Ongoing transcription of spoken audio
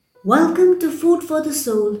Welcome to Food for the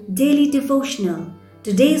Soul Daily Devotional.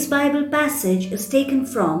 Today's Bible passage is taken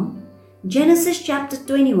from Genesis chapter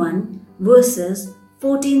 21, verses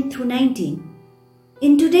 14 through 19.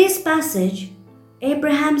 In today's passage,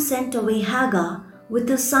 Abraham sent away Hagar with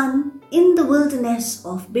her son in the wilderness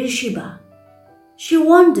of Beersheba. She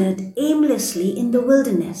wandered aimlessly in the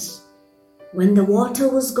wilderness. When the water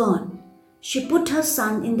was gone, she put her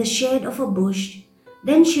son in the shade of a bush.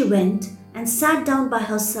 Then she went and sat down by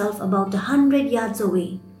herself about 100 yards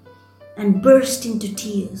away and burst into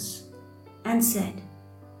tears and said,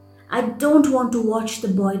 "I don't want to watch the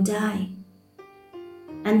boy die."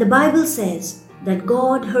 And the Bible says that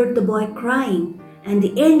God heard the boy crying, and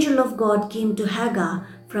the angel of God came to Hagar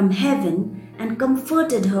from heaven and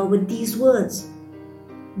comforted her with these words,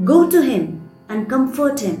 "Go to him and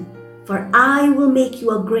comfort him, for I will make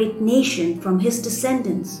you a great nation from his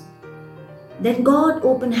descendants." Then God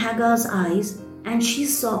opened Hagar's eyes, and she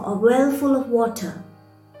saw a well full of water.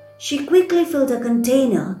 She quickly filled a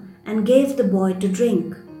container and gave the boy to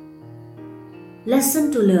drink.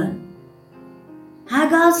 Lesson to learn.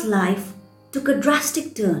 Hagar's life took a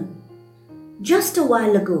drastic turn. Just a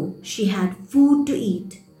while ago, she had food to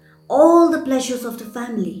eat, all the pleasures of the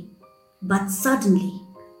family, but suddenly,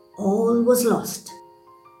 all was lost.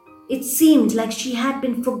 It seemed like she had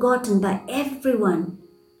been forgotten by everyone,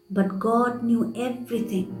 but God knew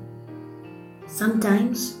everything.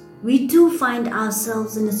 Sometimes we too find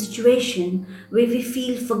ourselves in a situation where we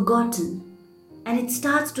feel forgotten, and it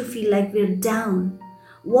starts to feel like we're down,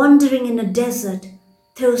 wandering in a desert,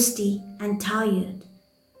 thirsty and tired.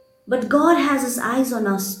 But God has His eyes on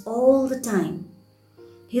us all the time.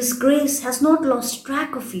 His grace has not lost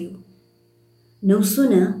track of you. No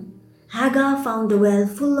sooner Hagar found a well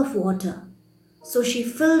full of water, so she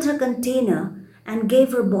filled her container and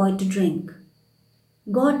gave her boy to drink.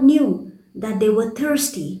 God knew that they were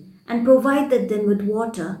thirsty and provided them with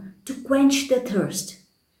water to quench their thirst.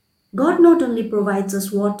 God not only provides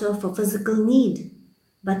us water for physical need,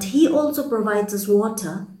 but He also provides us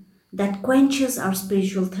water that quenches our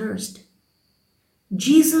spiritual thirst.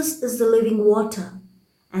 Jesus is the living water,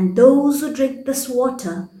 and those who drink this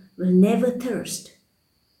water will never thirst.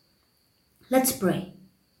 Let's pray.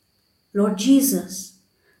 Lord Jesus,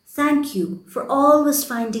 thank you for always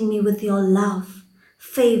finding me with your love,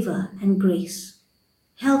 favor, and grace.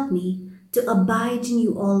 Help me to abide in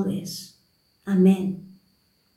you always. Amen.